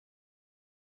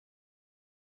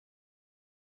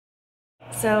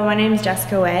So my name is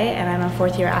Jessica Way, and I'm a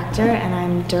fourth-year actor, and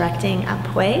I'm directing a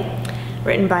play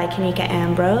written by Kanika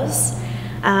Ambrose.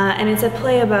 And it's a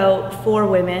play about 4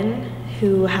 women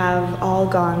who have all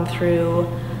gone through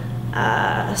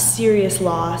serious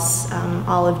loss,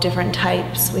 all of different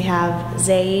types. We have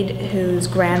Zaid, whose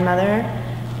grandmother,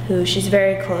 who she's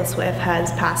very close with,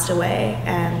 has passed away,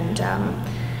 and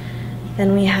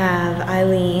then we have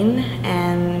Eileen,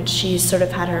 and she's sort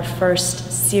of had her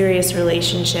first serious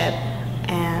relationship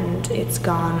and it's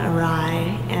gone awry,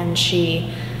 and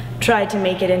she tried to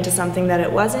make it into something that it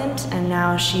wasn't, and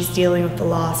now she's dealing with the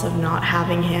loss of not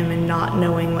having him and not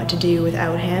knowing what to do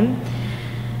without him.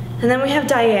 And then we have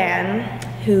Diane,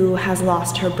 who has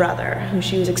lost her brother, who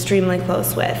she was extremely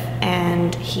close with,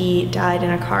 and he died in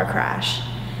a car crash.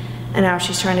 And now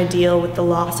she's trying to deal with the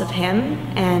loss of him,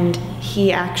 and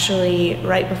he actually,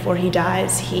 right before he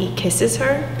dies, he kisses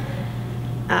her.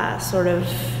 Sort of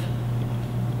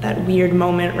that weird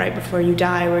moment right before you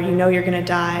die where you know you're gonna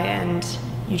die and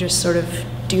you just sort of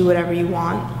do whatever you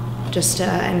want.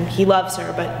 And he loves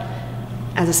her, but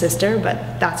as a sister,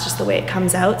 but that's just the way it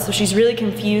comes out. So she's really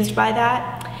confused by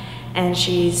that, and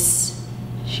she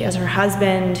has her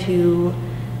husband who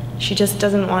she just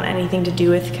doesn't want anything to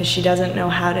do with because she doesn't know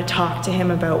how to talk to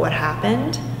him about what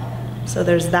happened. So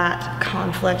there's that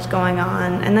conflict going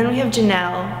on. And then we have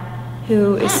Janelle,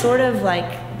 who is sort of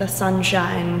like the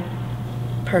sunshine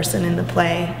person in the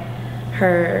play.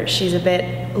 She's a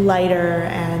bit lighter,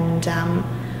 and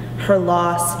her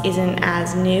loss isn't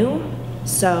as new.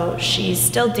 So she's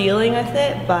still dealing with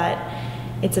it, but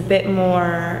it's a bit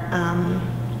more,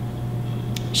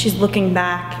 she's looking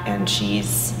back and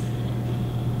she's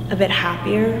a bit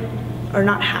happier, or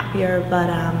not happier, but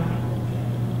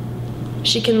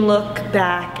she can look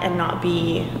back and not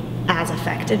be as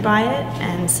affected by it.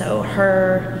 And so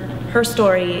her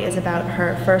story is about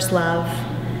her first love,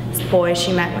 this boy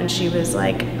she met when she was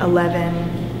like 11,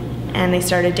 and they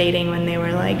started dating when they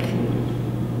were like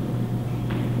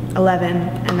 11,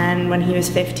 and then when he was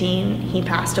 15, he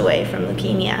passed away from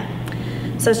leukemia.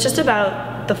 So it's just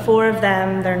about the 4 of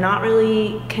them. They're not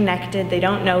really connected, they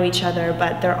don't know each other,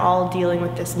 but they're all dealing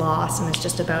with this loss, and it's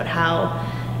just about how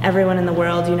everyone in the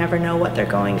world, you never know what they're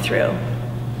going through.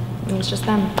 And it's just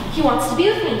them. He wants to be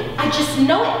with me. I just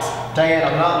know it. Diane,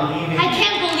 I'm not leaving. I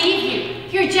can't believe you.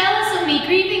 You're jealous of me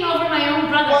grieving over my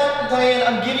own brother. But, Diane,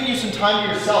 I'm giving you some time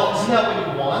to yourself. Isn't that what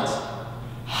you want?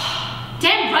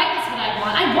 Damn right that's what I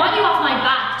want. I want you off my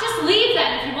back. Just leave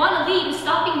then if you want to leave and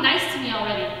stop being nice to me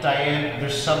already. Diane,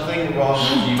 there's something wrong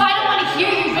with you. I don't want to hear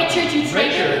you, Richard, you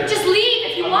traitor. Just leave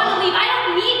if you want to leave. I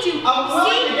don't need you. I'm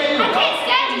willing to get you. I can't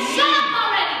stand you. Shut up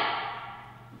already.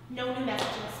 No new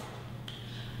messages.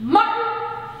 Martin,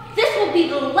 this will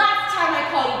be the last time I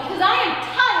call you because I am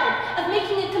tired of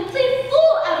making a complete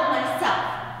fool out of myself.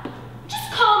 Just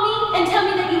call me and tell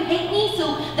me that you hate me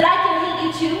so that I can hate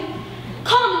you too.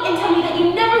 Call me and tell me that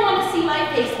you never want to see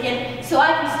my face again so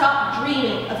I can stop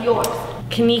dreaming of yours.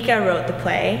 Kanika wrote the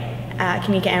play,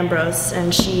 Kanika Ambrose,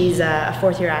 and she's a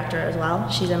 4th-year actor as well.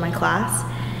 She's in my class,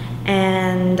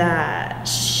 and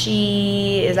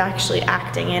she is actually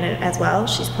acting in it as well.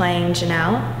 She's playing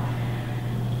Janelle,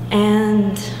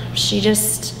 and she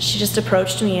just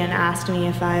approached me and asked me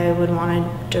if I would want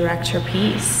to direct her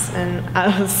piece, and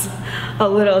I was a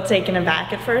little taken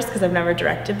aback at first because I've never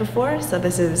directed before, so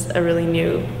this is a really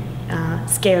new,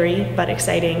 scary but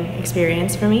exciting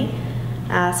experience for me.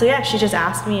 So yeah, she just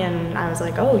asked me, and I was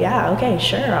like, oh yeah, okay,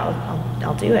 sure,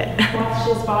 I'll do it. Watched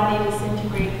his body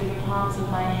disintegrate through the palms of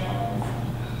my hands.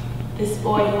 This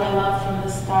boy who I loved from the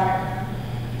start.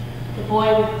 The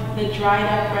boy with the dried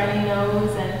up runny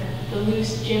nose and the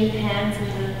loose gym pants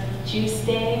and the juice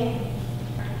stain.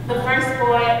 The first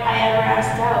boy I ever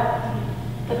asked out.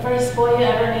 The first boy who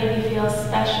ever made me feel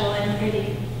special and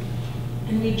pretty.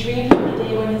 And we dreamed of the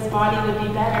day when his body would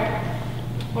be better.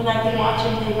 When I could watch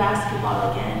him play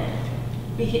basketball again,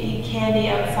 and we could eat candy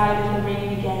outside in the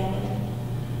rain again.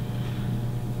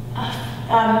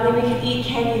 When we could eat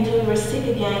candy until we were sick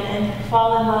again and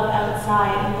fall in love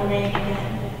outside in the rain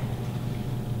again.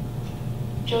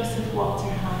 Joseph Walter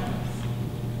Hines.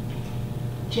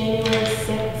 January 6,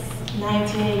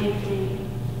 1983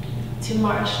 to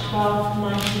March 12,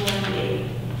 1998.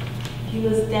 He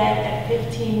was dead at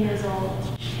 15 years old.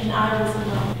 And I was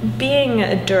alone. Being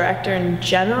a director in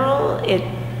general, it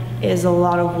is a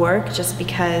lot of work just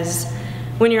because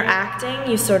when you're acting,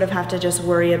 you sort of have to just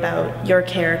worry about your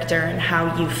character and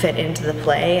how you fit into the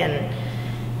play and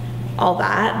all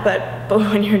that. But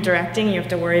when you're directing, you have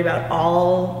to worry about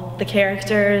all the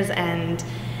characters and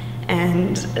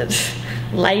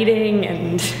lighting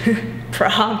and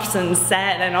props and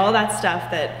set and all that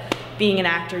stuff that being an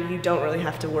actor, you don't really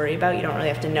have to worry about, you don't really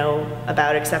have to know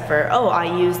about, except for, oh,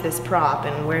 I use this prop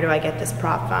and where do I get this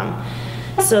prop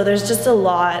from? So there's just a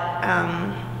lot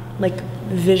like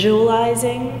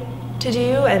visualizing to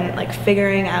do and like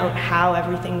figuring out how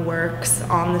everything works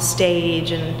on the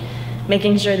stage and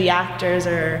making sure the actors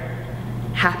are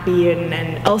happy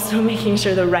and also making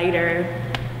sure the writer,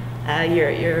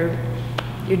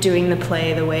 you're doing the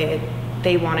play the way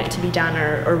they want it to be done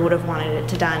or would have wanted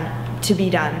it to be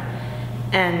done.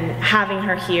 And having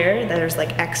her here, there's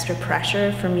like extra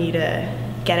pressure for me to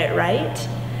get it right.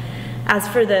 As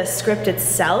for the script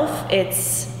itself,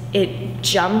 it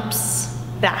jumps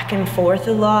back and forth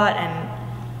a lot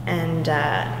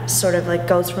and sort of like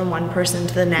goes from one person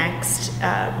to the next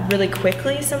really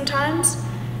quickly sometimes.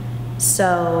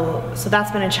 So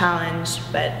that's been a challenge,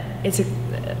 but it's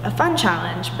a fun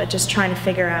challenge, but just trying to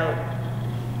figure out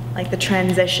like the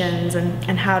transitions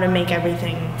and how to make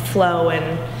everything flow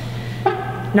and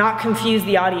not confuse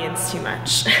the audience too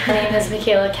much. My name is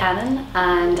Michaela Cannon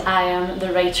and I am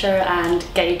the writer and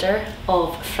guider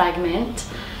of Fragment.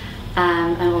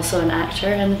 I'm also an actor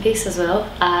in the piece as well.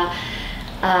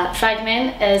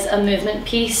 Fragment is a movement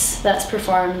piece that's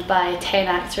performed by 10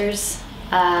 actors.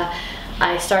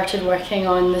 I started working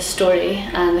on the story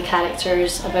and the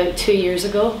characters about 2 years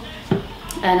ago,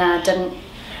 and I didn't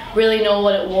really know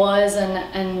what it was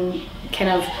and kind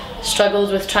of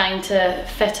struggled with trying to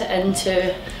fit it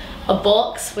into a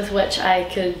box with which I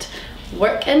could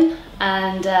work in,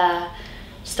 and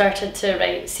started to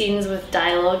write scenes with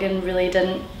dialogue and really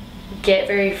didn't get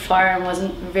very far and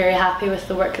wasn't very happy with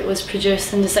the work that was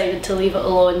produced and decided to leave it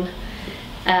alone.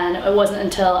 And it wasn't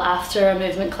until after a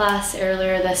movement class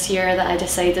earlier this year that I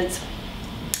decided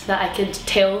that I could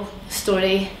tell the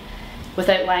story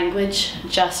without language,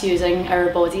 just using our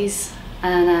bodies.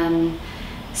 And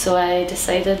so I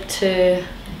decided to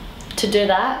do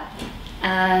that,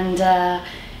 and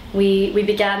we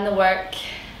began the work.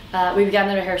 We began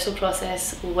the rehearsal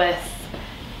process with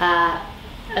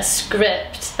a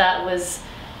script that was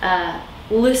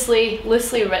loosely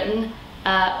written.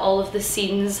 All of the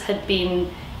scenes had been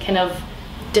kind of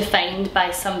defined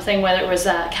by something, whether it was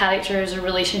characters or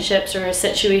relationships or a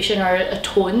situation or a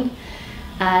tone,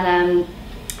 and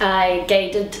I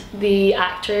guided the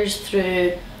actors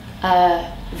through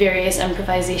various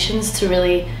improvisations to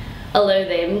really allow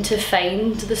them to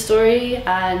find the story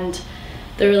and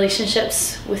the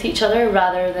relationships with each other,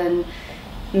 rather than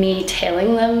me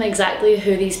telling them exactly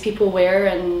who these people were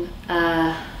and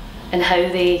how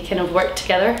they kind of worked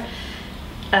together.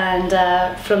 And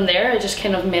from there I just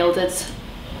kind of melded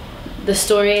the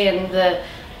story and the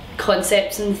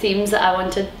concepts and themes that I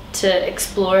wanted to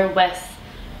explore with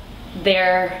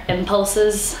their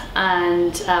impulses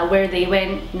and where they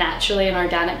went naturally and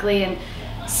organically, and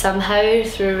somehow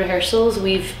through rehearsals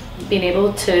we've been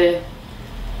able to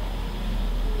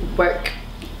work,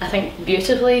 I think,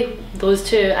 beautifully those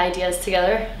two ideas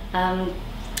together.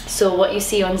 So what you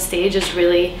see on stage is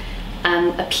really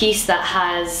a piece that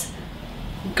has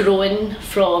grown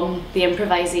from the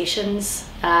improvisations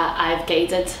I've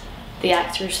guided the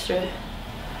actors through.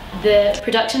 The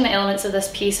production elements of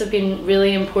this piece have been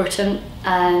really important,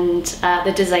 and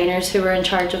the designers who were in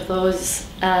charge of those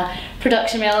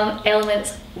production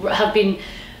elements have been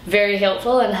very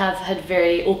helpful and have had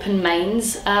very open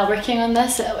minds working on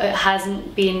this. It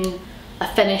hasn't been a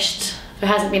finished, there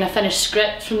hasn't been a finished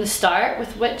script from the start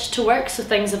with which to work, so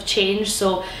things have changed.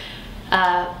 So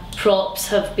props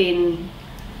have been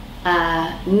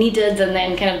needed and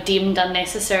then kind of deemed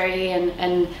unnecessary,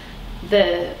 and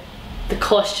the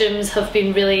costumes have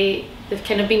been really, they've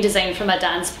kind of been designed from a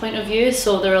dance point of view,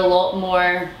 so they're a lot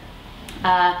more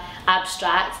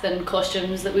abstract than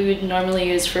costumes that we would normally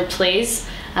use for plays.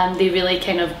 They really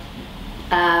kind of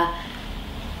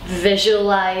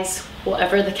visualize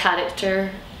whatever the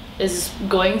character is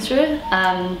going through,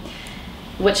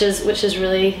 which is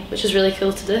really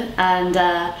cool to do. And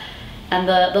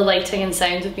the lighting and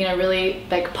sound have been a really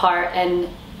big part in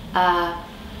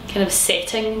kind of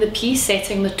setting the piece,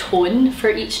 setting the tone for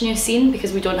each new scene,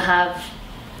 because we don't have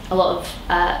a lot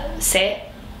of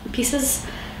set pieces.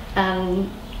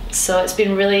 So it's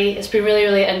been really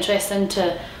interesting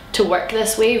to work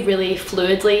this way, really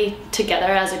fluidly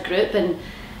together as a group, and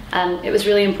it was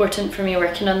really important for me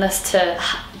working on this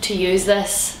to use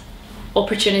this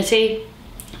opportunity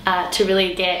to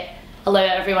really allow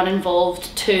everyone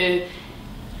involved to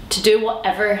do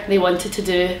whatever they wanted to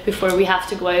do before we have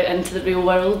to go out into the real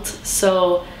world.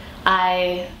 So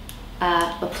I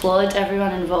applaud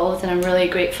everyone involved, and I'm really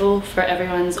grateful for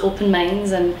everyone's open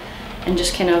minds and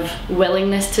just kind of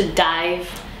willingness to dive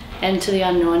into the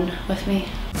unknown with me.